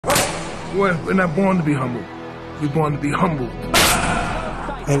We're not born to be humble. We're born to be humbled.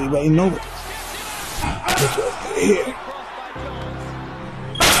 Everybody know it. Here.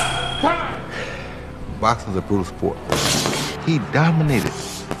 Boxing's a brutal sport. He dominated.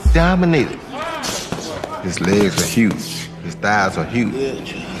 Dominated. His legs are huge. His thighs are huge.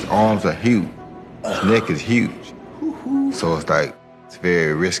 His arms are huge. His neck is huge. So it's like, it's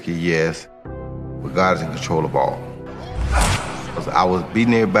very risky, yes, but God is in control of all. I was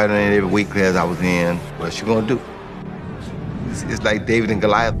beating everybody in every weight class I was in. What's you gonna do? It's like David and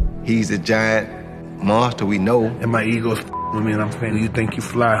Goliath. He's a giant monster we know. And my ego's with me, and I'm saying, you think you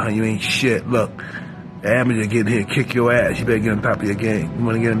fly, huh? You ain't shit. Look, the amateur get here, kick your ass. You better get on top of your game. You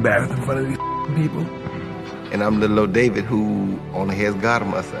wanna get embarrassed in front of these people? And I'm little old David who only has God on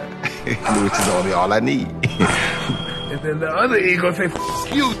my side, which is only all I need. And then the other ego say,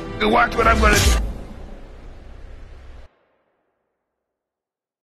 you, watch what I'm gonna do.